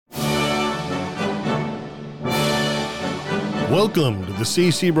Welcome to the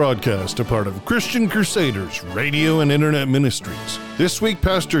CC Broadcast, a part of Christian Crusaders Radio and Internet Ministries. This week,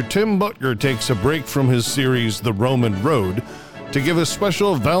 Pastor Tim Boettger takes a break from his series, The Roman Road, to give a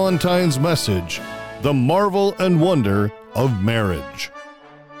special Valentine's message, The Marvel and Wonder of Marriage.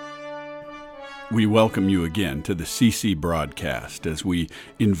 We welcome you again to the CC Broadcast as we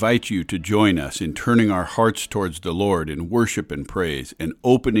invite you to join us in turning our hearts towards the Lord in worship and praise and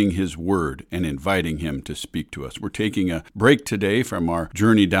opening His Word and inviting Him to speak to us. We're taking a break today from our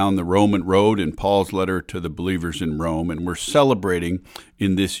journey down the Roman road in Paul's letter to the believers in Rome, and we're celebrating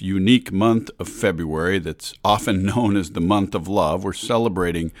in this unique month of February that's often known as the month of love. We're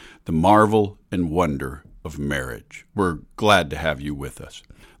celebrating the marvel and wonder of marriage. We're glad to have you with us.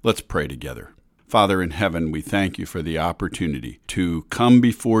 Let's pray together. Father in heaven, we thank you for the opportunity to come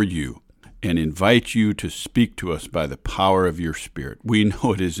before you and invite you to speak to us by the power of your Spirit. We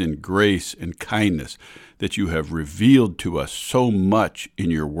know it is in grace and kindness that you have revealed to us so much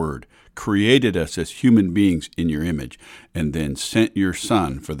in your word, created us as human beings in your image, and then sent your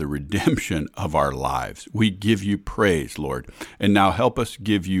Son for the redemption of our lives. We give you praise, Lord, and now help us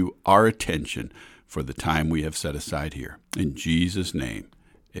give you our attention for the time we have set aside here. In Jesus' name,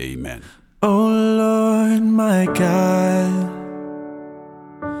 amen. Oh Lord, my God,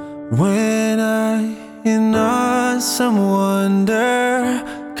 when I in awesome wonder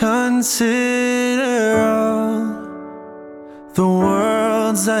consider all the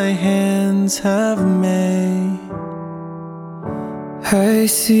worlds thy hands have made, I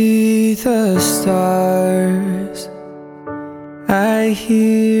see the stars, I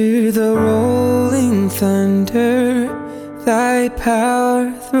hear the rolling thunder, thy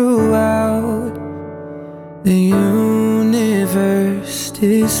power throughout the universe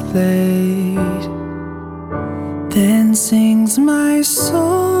displayed. Then sings my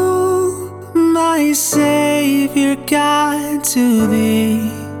soul, my Savior God, to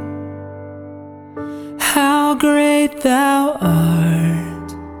thee. How great thou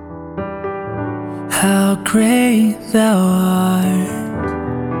art, how great thou art.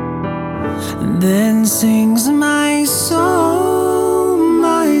 Then sings my soul,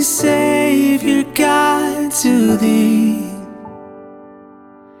 my Savior God, to thee.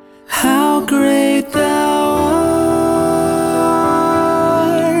 How great thou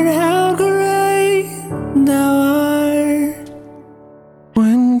art, how great thou art.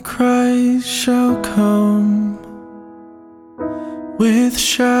 When Christ shall come with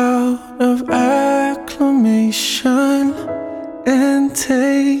shout of acclamation and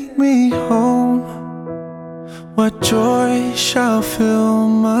take me home, what joy shall fill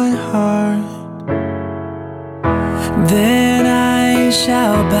my heart. Then I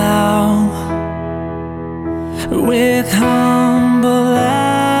shall bow with humble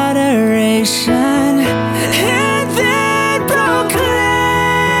adoration and then proclaim,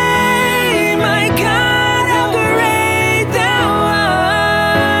 my God, how great thou art.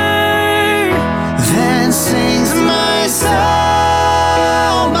 Then sings my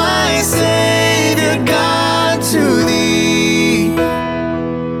soul, my Savior God, to thee.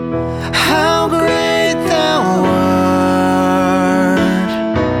 How great thou art,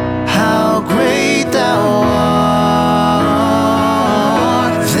 how great thou art.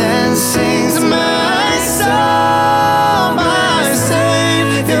 Then sings my soul, my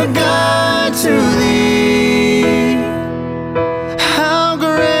Savior God, to thee. How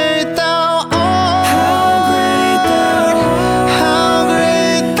great thou art, how great thou art, how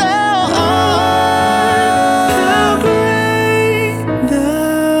great thou art, how great thou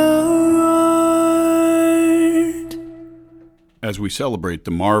art. As we celebrate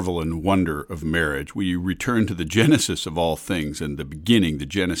the marvel and wonder of marriage, we return to the genesis of all things and the beginning, the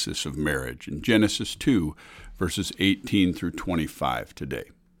genesis of marriage. In Genesis 2, verses 18 through 25 today.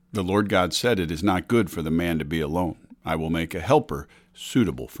 The Lord God said, "It is not good for the man to be alone. I will make a helper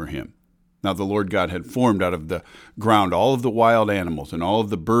suitable for him." Now the Lord God had formed out of the ground all of the wild animals and all of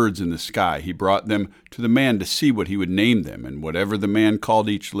the birds in the sky. He brought them to the man to see what he would name them, and whatever the man called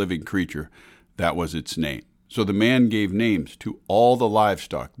each living creature, that was its name. So the man gave names to all the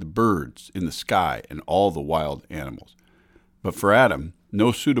livestock, the birds in the sky, and all the wild animals. But for Adam,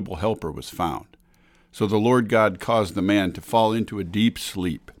 no suitable helper was found. So the Lord God caused the man to fall into a deep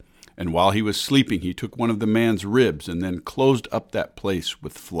sleep. And while he was sleeping, he took one of the man's ribs and then closed up that place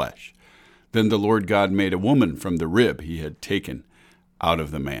with flesh. Then the Lord God made a woman from the rib he had taken out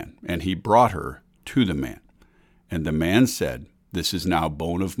of the man, and he brought her to the man. And the man said, "This is now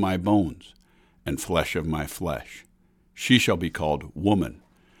bone of my bones and flesh of my flesh. She shall be called woman,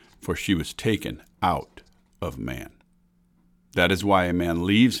 for she was taken out of man." That is why a man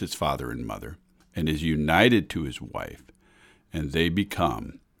leaves his father and mother and is united to his wife, and they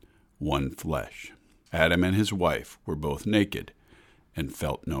become one flesh. Adam and his wife were both naked and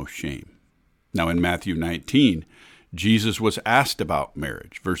felt no shame. Now in Matthew 19, Jesus was asked about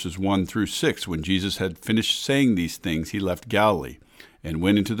marriage, verses 1 through 6. When Jesus had finished saying these things, he left Galilee and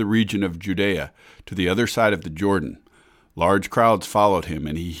went into the region of Judea to the other side of the Jordan. Large crowds followed him,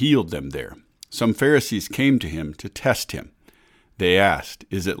 and he healed them there. Some Pharisees came to him to test him. They asked,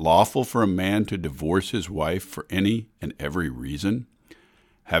 "Is it lawful for a man to divorce his wife for any and every reason?"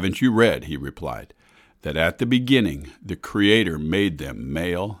 "Haven't you read," he replied, "that at the beginning the Creator made them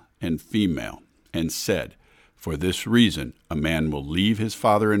male and female, and said, 'For this reason a man will leave his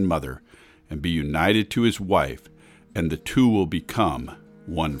father and mother and be united to his wife, and the two will become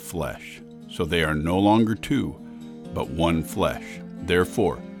one flesh.' So they are no longer two, but one flesh.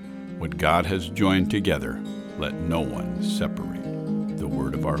 Therefore, what God has joined together, let no one separate." The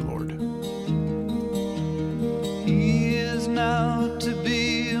word of our Lord. He is now to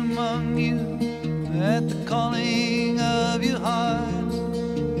be among you at the calling of your hearts.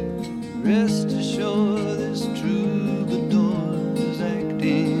 Rest assured this troubadour is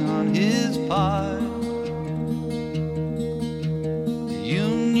acting on his part. The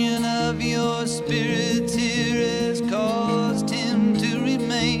union of your spirits here has caused him to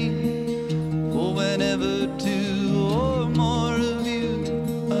remain. For whenever two or more of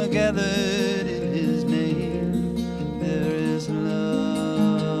you are gathered in his name, there is love.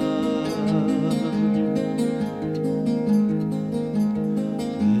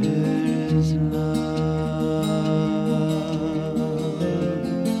 There is love.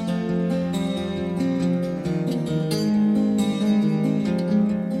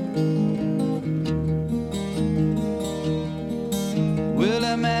 Will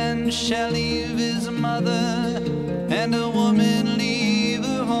a man shall leave his mother, and a woman leave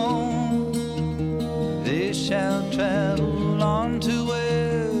her home? They shall travel on to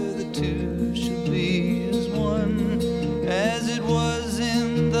where the two shall be as one. As it was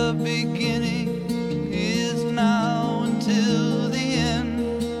in the beginning, is now until the end.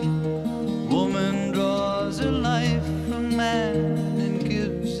 Woman draws her life from man and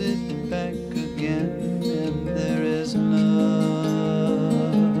gives it back again, and there is love.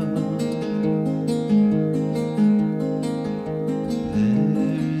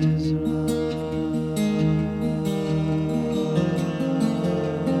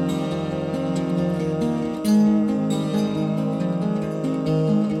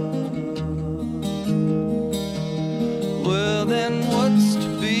 Well, then what's to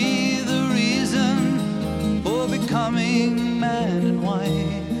be the reason for becoming man and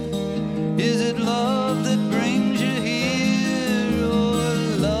wife? Is it love that brings you here, or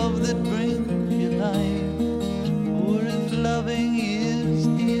love that brings you life? Or if loving is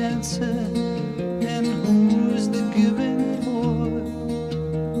the answer, then who's the giving for?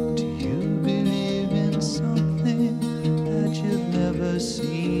 Do you believe in something that you've never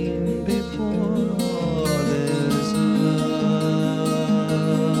seen before? Oh, there's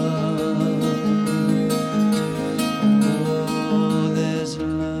oh, there's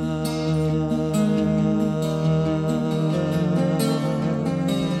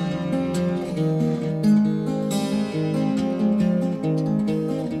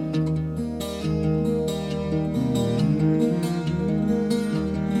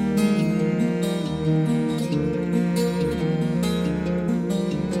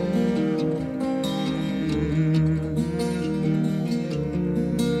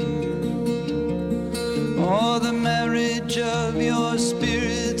Oh, the marriage of your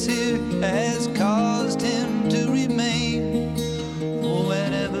spirits here has caused him to remain. For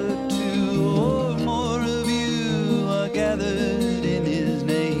whenever two or more of you are gathered in his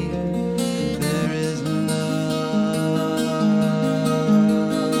name, there is love.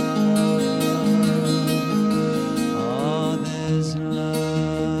 Oh, there's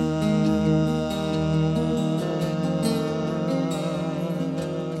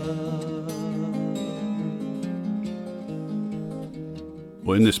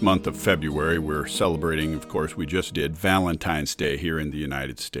Well, in this month of February, we're celebrating, of course, we just did Valentine's Day here in the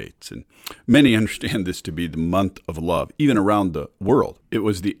United States. And many understand this to be the month of love, even around the world. It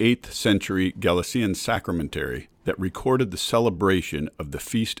was the 8th century Galician sacramentary that recorded the celebration of the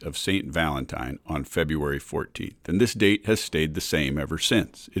Feast of St. Valentine on February 14th. And this date has stayed the same ever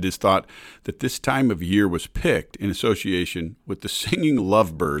since. It is thought that this time of year was picked in association with the singing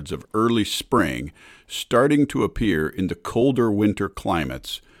lovebirds of early spring starting to appear in the colder winter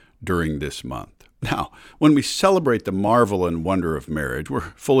climates during this month. Now, when we celebrate the marvel and wonder of marriage,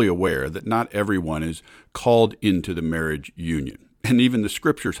 we're fully aware that not everyone is called into the marriage union. And even the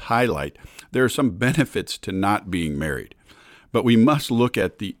scriptures highlight there are some benefits to not being married. But we must look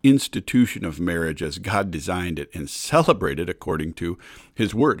at the institution of marriage as God designed it and celebrate it according to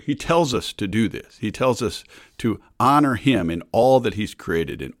his word. He tells us to do this. He tells us to honor him in all that he's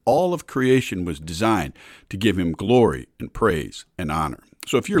created. And all of creation was designed to give him glory and praise and honor.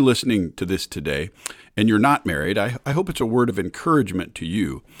 So if you're listening to this today and you're not married, I hope it's a word of encouragement to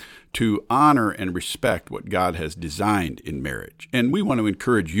you to honor and respect what God has designed in marriage. And we want to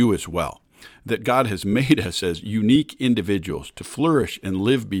encourage you as well, that God has made us as unique individuals to flourish and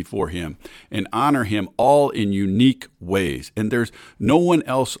live before him and honor him all in unique ways. And there's no one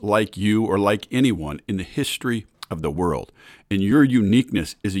else like you or like anyone in the history of the world. And your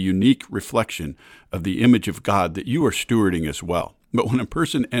uniqueness is a unique reflection of the image of God that you are stewarding as well. But when a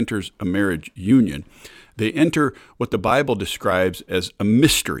person enters a marriage union, they enter what the Bible describes as a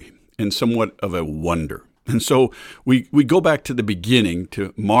mystery and somewhat of a wonder. And so we go back to the beginning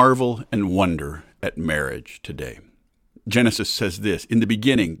to marvel and wonder at marriage today. Genesis says this, in the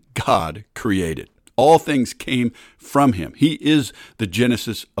beginning, God created. All things came from him. He is the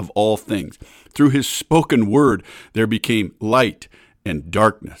genesis of all things. Through his spoken word, there became light and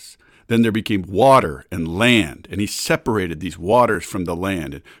darkness. Then there became water and land, and he separated these waters from the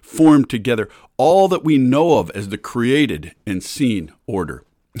land and formed together all that we know of as the created and seen order.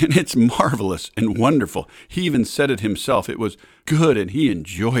 And it's marvelous and wonderful. He even said it himself. It was good, and he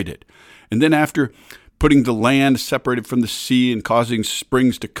enjoyed it. And then after putting the land separated from the sea and causing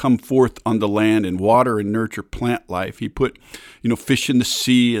springs to come forth on the land and water and nurture plant life, he put, fish in the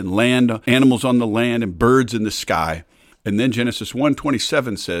sea and land animals on the land and birds in the sky. And then Genesis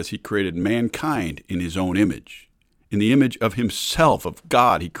 1:27 says he created mankind in his own image. In the image of himself, of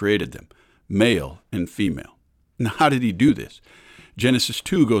God, he created them, male and female. Now, how did he do this? Genesis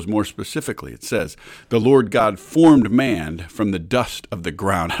 2 goes more specifically. It says, the Lord God formed man from the dust of the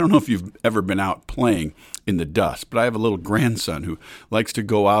ground. I don't know if you've ever been out playing in the dust, but I have a little grandson who likes to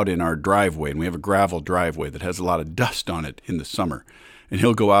go out in our driveway, and we have a gravel driveway that has a lot of dust on it in the summer. And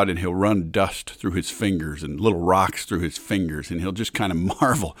he'll go out and he'll run dust through his fingers and little rocks through his fingers, and he'll just kind of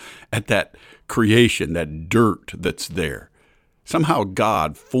marvel at that creation, that dirt that's there. Somehow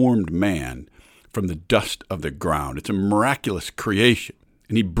God formed man from the dust of the ground. It's a miraculous creation.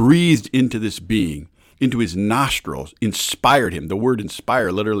 And he breathed into this being, into his nostrils, inspired him. The word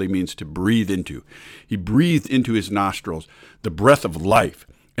inspire literally means to breathe into. He breathed into his nostrils the breath of life,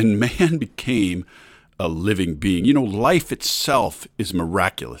 and man became a living being. Life itself is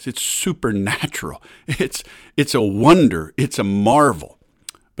miraculous. It's supernatural. It's a wonder. It's a marvel.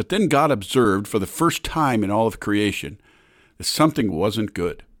 But then God observed for the first time in all of creation that something wasn't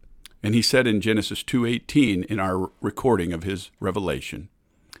good. And he said in Genesis 2:18 in our recording of his revelation,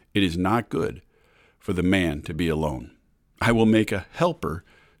 it is not good for the man to be alone. I will make a helper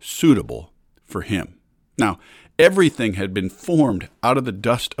suitable for him. Now, everything had been formed out of the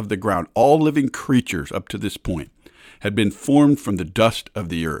dust of the ground. All living creatures up to this point had been formed from the dust of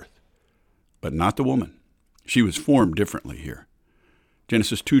the earth, but not the woman. She was formed differently here.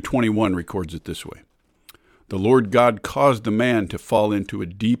 Genesis 2:21 records it this way. The Lord God caused the man to fall into a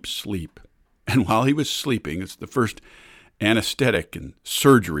deep sleep. And while he was sleeping, it's the first anesthetic and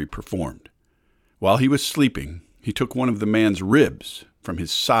surgery performed. While he was sleeping, he took one of the man's ribs from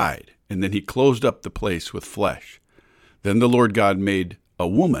his side, and then he closed up the place with flesh. Then the Lord God made a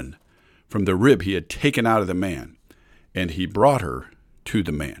woman from the rib he had taken out of the man, and he brought her to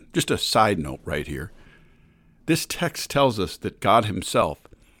the man. Just a side note right here. This text tells us that God himself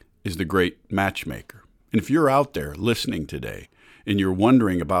is the great matchmaker. And if you're out there listening today and you're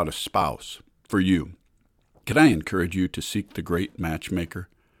wondering about a spouse for you, can I encourage you to seek the great matchmaker,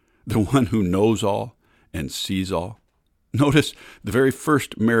 the one who knows all and sees all? Notice the very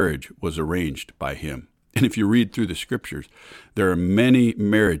first marriage was arranged by him. And if you read through the scriptures, there are many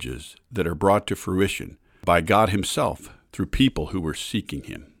marriages that are brought to fruition by God himself through people who were seeking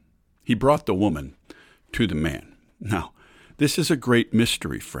him. He brought the woman to the man. Now, this is a great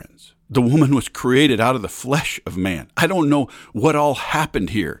mystery, friends. The woman was created out of the flesh of man. I don't know what all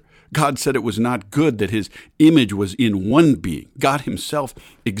happened here. God said it was not good that his image was in one being. God himself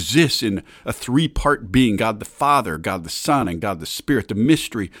exists in a three-part being, God the Father, God the Son, and God the Spirit, the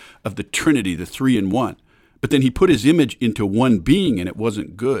mystery of the Trinity, the three in one. But then he put his image into one being, and it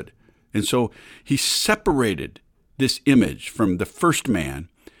wasn't good. And so he separated this image from the first man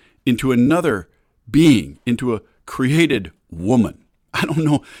into another being, into a created woman. I don't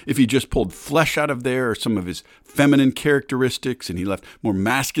know if he just pulled flesh out of there or some of his feminine characteristics and he left more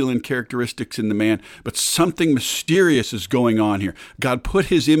masculine characteristics in the man, but something mysterious is going on here. God put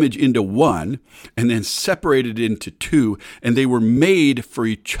his image into one and then separated it into two, and they were made for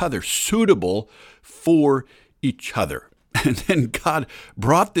each other, suitable for each other. And then God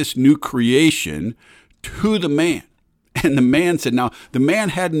brought this new creation to the man. And the man said, now, the man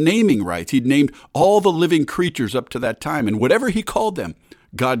had naming rights. He'd named all the living creatures up to that time. And whatever he called them,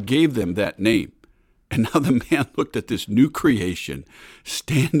 God gave them that name. And now the man looked at this new creation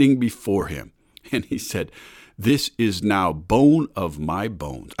standing before him. And he said, this is now bone of my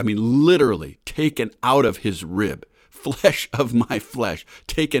bones. I mean, literally taken out of his rib, flesh of my flesh,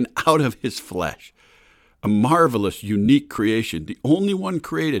 taken out of his flesh. A marvelous, unique creation, the only one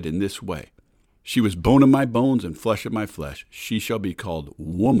created in this way. She was bone of my bones and flesh of my flesh. She shall be called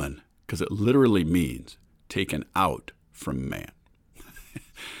woman, because it literally means taken out from man.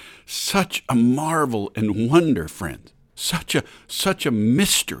 Such a marvel and wonder, friends. Such a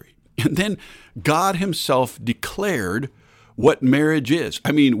mystery. And then God himself declared what marriage is.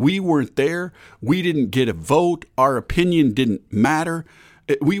 I mean, we weren't there. We didn't get a vote. Our opinion didn't matter.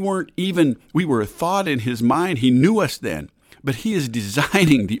 We were a thought in his mind. He knew us then. But he is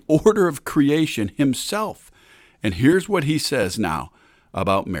designing the order of creation himself. And here's what he says now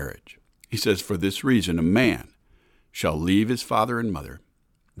about marriage. He says, for this reason, a man shall leave his father and mother,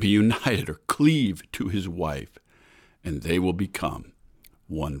 be united or cleave to his wife, and they will become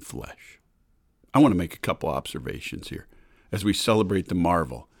one flesh. I want to make a couple observations here as we celebrate the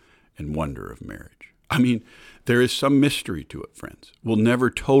marvel and wonder of marriage. I mean, there is some mystery to it, friends. We'll never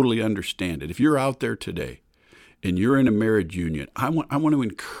totally understand it. If you're out there today and you're in a marriage union, I want to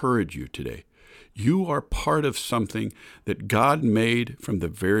encourage you today. You are part of something that God made from the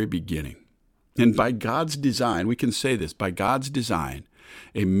very beginning. And by God's design, we can say this, by God's design,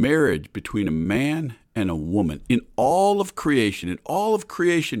 a marriage between a man and a woman in all of creation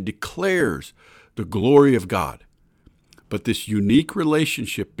declares the glory of God. But this unique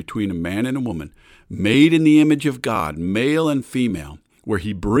relationship between a man and a woman, made in the image of God, male and female, where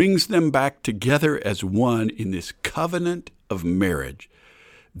he brings them back together as one in this covenant of marriage.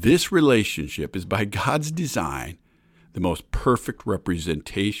 This relationship is, by God's design, the most perfect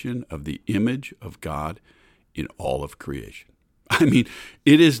representation of the image of God in all of creation. I mean,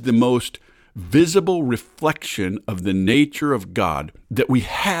 it is the most visible reflection of the nature of God that we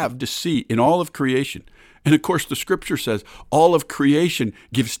have to see in all of creation. And of course, the scripture says all of creation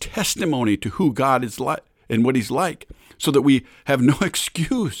gives testimony to who God is like and what he's like, so that we have no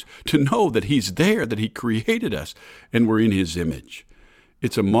excuse to know that he's there, that he created us, and we're in his image.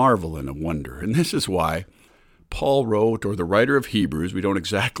 It's a marvel and a wonder. And this is why Paul wrote, or the writer of Hebrews, we don't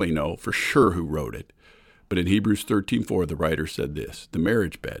exactly know for sure who wrote it, but in Hebrews 13:4, the writer said this, the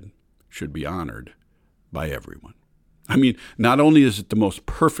marriage bed should be honored by everyone. I mean, not only is it the most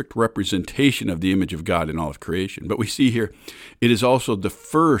perfect representation of the image of God in all of creation, but we see here it is also the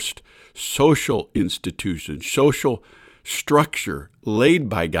first social institution, social structure laid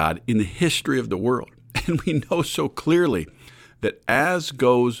by God in the history of the world. And we know so clearly that as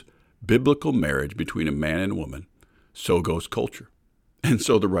goes biblical marriage between a man and a woman, so goes culture. And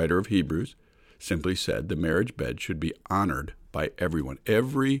so the writer of Hebrews simply said the marriage bed should be honored by everyone.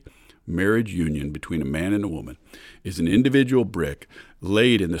 Every marriage union between a man and a woman is an individual brick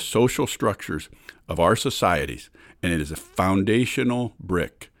laid in the social structures of our societies, and it is a foundational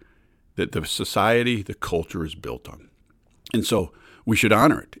brick that the society, the culture is built on. And so we should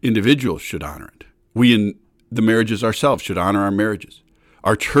honor it. Individuals should honor it. We in the marriages ourselves should honor our marriages.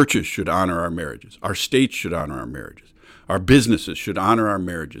 Our churches should honor our marriages. Our states should honor our marriages. Our businesses should honor our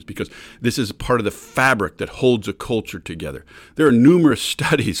marriages, because this is part of the fabric that holds a culture together. There are numerous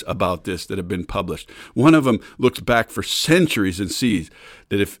studies about this that have been published. One of them looks back for centuries and sees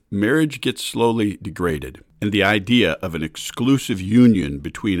that if marriage gets slowly degraded and the idea of an exclusive union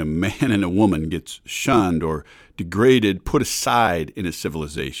between a man and a woman gets shunned or degraded, put aside in a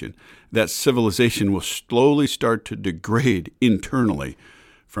civilization, that civilization will slowly start to degrade internally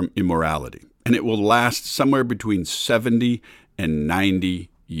from immorality. And it will last somewhere between 70 and 90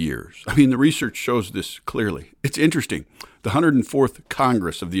 years. I mean, the research shows this clearly. It's interesting. The 104th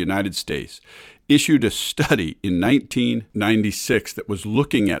Congress of the United States issued a study in 1996 that was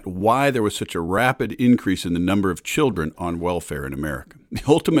looking at why there was such a rapid increase in the number of children on welfare in America. The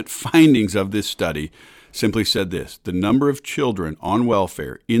ultimate findings of this study simply said this: the number of children on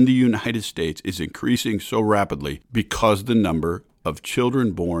welfare in the United States is increasing so rapidly because the number of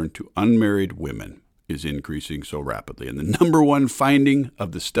children born to unmarried women is increasing so rapidly. And the number one finding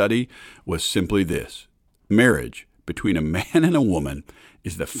of the study was simply this: marriage between a man and a woman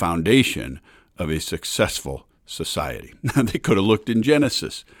is the foundation of a successful society. Now, they could have looked in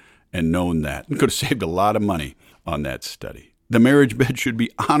Genesis and known that, and could have saved a lot of money on that study. The marriage bed should be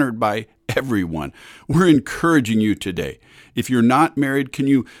honored by everyone. We're encouraging you today. If you're not married, can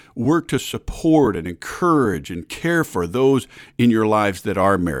you work to support and encourage and care for those in your lives that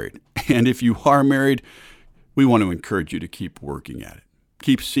are married? And if you are married, we want to encourage you to keep working at it.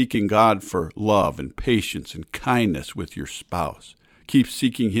 Keep seeking God for love and patience and kindness with your spouse. Keep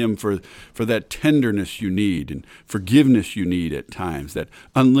seeking Him for that tenderness you need and forgiveness you need at times, that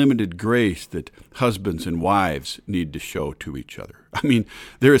unlimited grace that husbands and wives need to show to each other. I mean,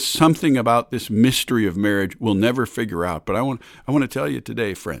 there is something about this mystery of marriage we'll never figure out. But I want to tell you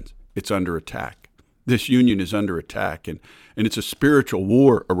today, friends, it's under attack. This union is under attack, and it's a spiritual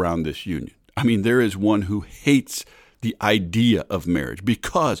war around this union. I mean, there is one who hates the idea of marriage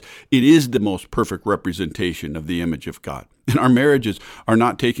because it is the most perfect representation of the image of God. And our marriages are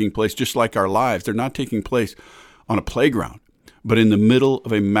not taking place just like our lives. They're not taking place on a playground, but in the middle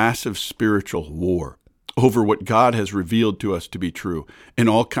of a massive spiritual war over what God has revealed to us to be true and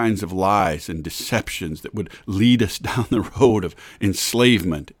all kinds of lies and deceptions that would lead us down the road of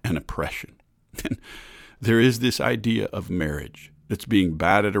enslavement and oppression. And there is this idea of marriage that's being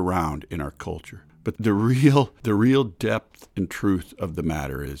batted around in our culture. But the real depth and truth of the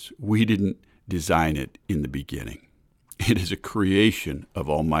matter is we didn't design it in the beginning. It is a creation of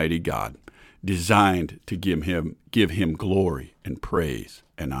Almighty God, designed to give him glory and praise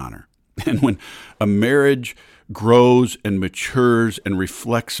and honor. And when a marriage grows and matures and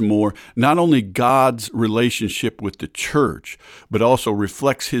reflects more, not only God's relationship with the church, but also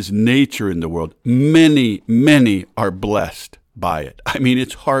reflects His nature in the world, many, many are blessed by it. I mean,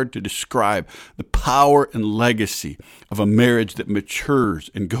 it's hard to describe the power and legacy of a marriage that matures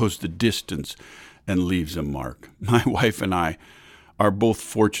and goes the distance and leaves a mark. My wife and I are both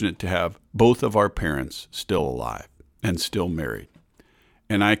fortunate to have both of our parents still alive and still married.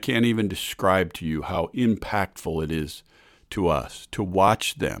 And I can't even describe to you how impactful it is to us to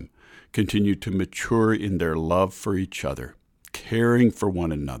watch them continue to mature in their love for each other, caring for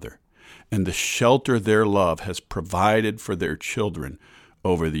one another, and the shelter their love has provided for their children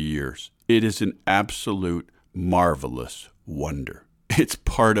over the years. It is an absolute marvelous wonder. It's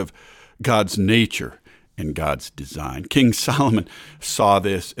part of God's nature and God's design. King Solomon saw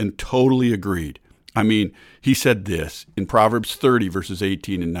this and totally agreed. I mean, he said this in Proverbs 30, verses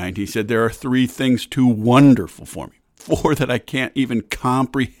 18 and 19. He said, "There are 3 things too wonderful for me, 4 that I can't even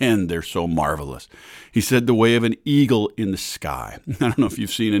comprehend. They're so marvelous." He said, "The way of an eagle in the sky." I don't know if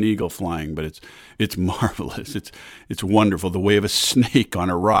you've seen an eagle flying, but it's marvelous. It's wonderful. The way of a snake on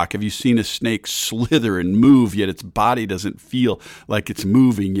a rock. Have you seen a snake slither and move, yet its body doesn't feel like it's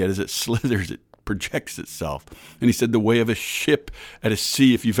moving, yet as it slithers, it projects itself? And he said, the way of a ship at a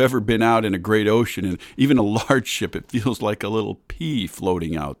sea. If you've ever been out in a great ocean, and even a large ship, it feels like a little pea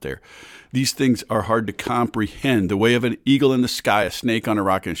floating out there. These things are hard to comprehend. The way of an eagle in the sky, a snake on a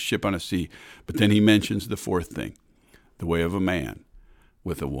rock, and a ship on a sea. But then he mentions the 4th thing, the way of a man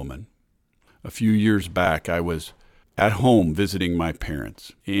with a woman. A few years back, I was at home visiting my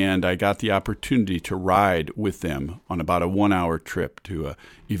parents, and I got the opportunity to ride with them on about a 1-hour trip to an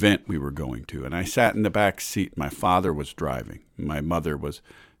event we were going to. And I sat in the back seat. My father was driving. My mother was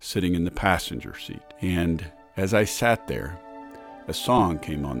sitting in the passenger seat. And as I sat there, a song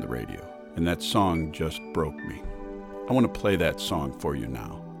came on the radio, and that song just broke me. I want to play that song for you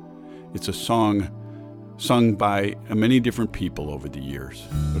now. It's a song sung by many different people over the years,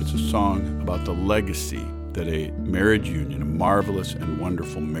 but it's a song about the legacy that a marriage union, a marvelous and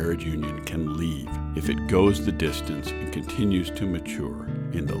wonderful marriage union, can leave if it goes the distance and continues to mature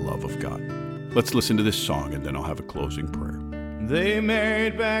in the love of God. Let's listen to this song, and then I'll have a closing prayer. They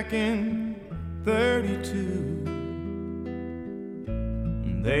married back in 32.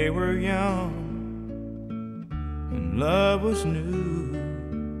 They were young and love was new,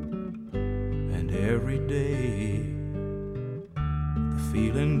 and every day the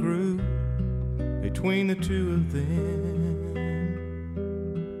feeling grew between the 2 of them.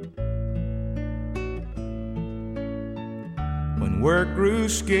 When work grew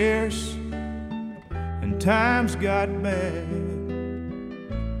scarce and times got bad,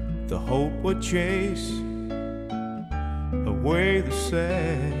 the hope would chase away the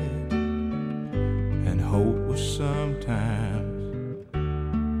sad, and hope was sometimes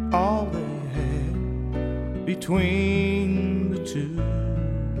all they had between the 2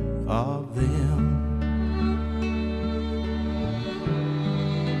 of them.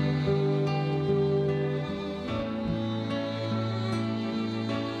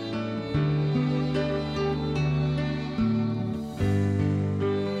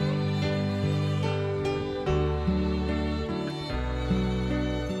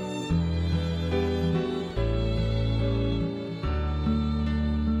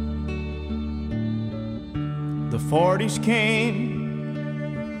 40s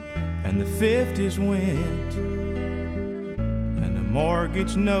came and the 50s went, and the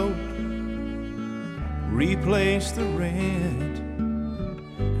mortgage note replaced the rent,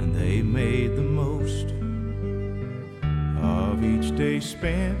 and they made the most of each day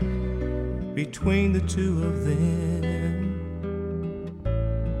spent between the two of them.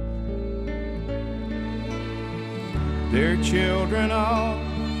 Their children all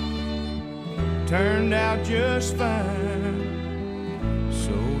turned out just fine,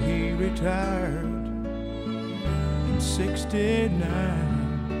 so he retired in '69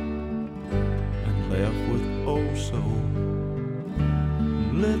 and left with oh so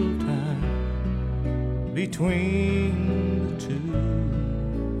little time between the two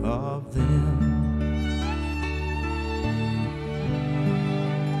of them.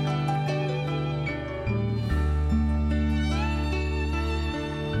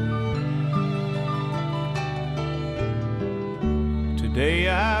 Today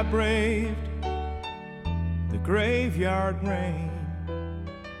I braved the graveyard rain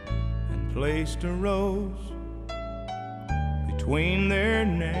and placed a rose between their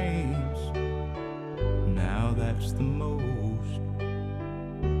names. Now that's the most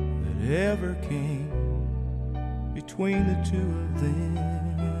that ever came between the two of them.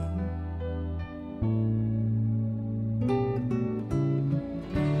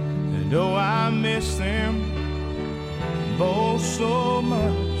 And oh, I miss them both so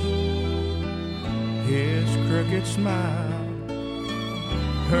much. His crooked smile,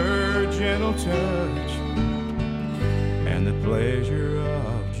 her gentle touch, and the pleasure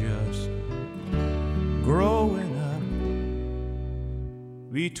of just growing up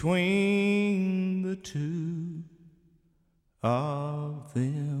between the two of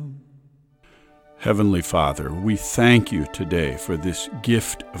them. Heavenly Father, we thank you today for this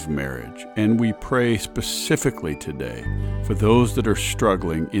gift of marriage, and we pray specifically today for those that are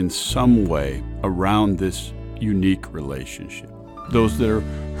struggling in some way around this unique relationship, those that are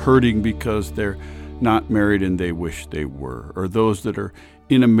hurting because they're not married and they wish they were, or those that are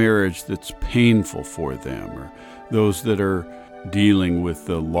in a marriage that's painful for them, or those that are dealing with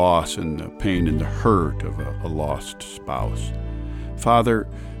the loss and the pain and the hurt of a lost spouse. Father,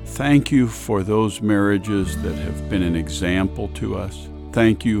 thank you for those marriages that have been an example to us.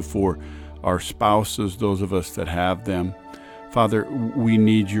 Thank you for our spouses, those of us that have them. Father, we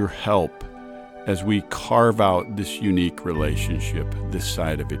need your help as we carve out this unique relationship this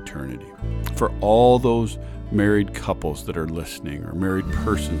side of eternity. For all those married couples that are listening, or married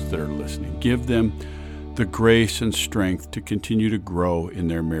persons that are listening, give them the grace and strength to continue to grow in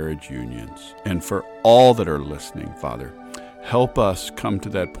their marriage unions. And for all that are listening, Father, help us come to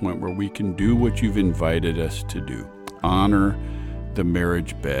that point where we can do what you've invited us to do. Honor the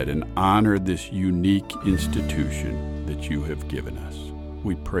marriage bed and honor this unique institution that you have given us.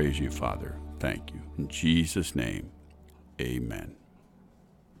 We praise you, Father. Thank you. In Jesus' name, amen.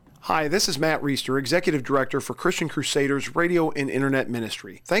 Hi, this is Matt Reister, Executive Director for Christian Crusaders Radio and Internet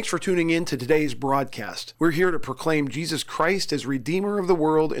Ministry. Thanks for tuning in to today's broadcast. We're here to proclaim Jesus Christ as Redeemer of the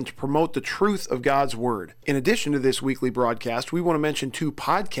world and to promote the truth of God's Word. In addition to this weekly broadcast, we want to mention 2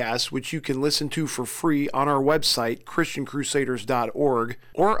 podcasts which you can listen to for free on our website, ChristianCrusaders.org,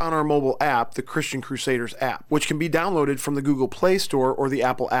 or on our mobile app, the Christian Crusaders app, which can be downloaded from the Google Play Store or the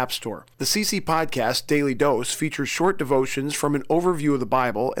Apple App Store. The CC Podcast Daily Dose features short devotions from an overview of the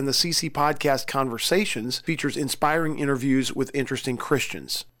Bible, and the CC Podcast Conversations features inspiring interviews with interesting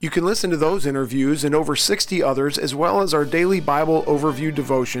Christians. You can listen to those interviews and over 60 others, as well as our daily Bible overview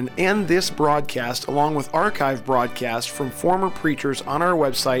devotion and this broadcast, along with archive broadcasts from former preachers on our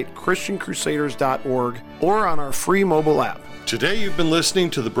website, ChristianCrusaders.org, or on our free mobile app. Today you've been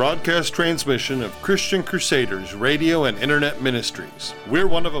listening to the broadcast transmission of Christian Crusaders Radio and Internet Ministries. We're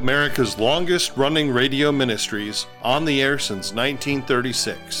one of America's longest-running radio ministries, on the air since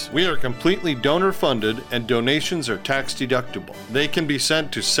 1936. We are completely donor-funded and donations are tax-deductible. They can be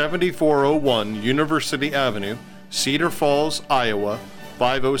sent to 7401 University Avenue, Cedar Falls, Iowa,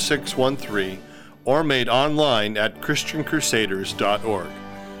 50613, or made online at ChristianCrusaders.org.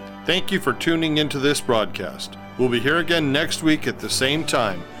 Thank you for tuning into this broadcast. We'll be here again next week at the same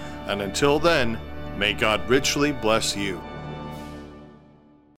time, and until then, may God richly bless you.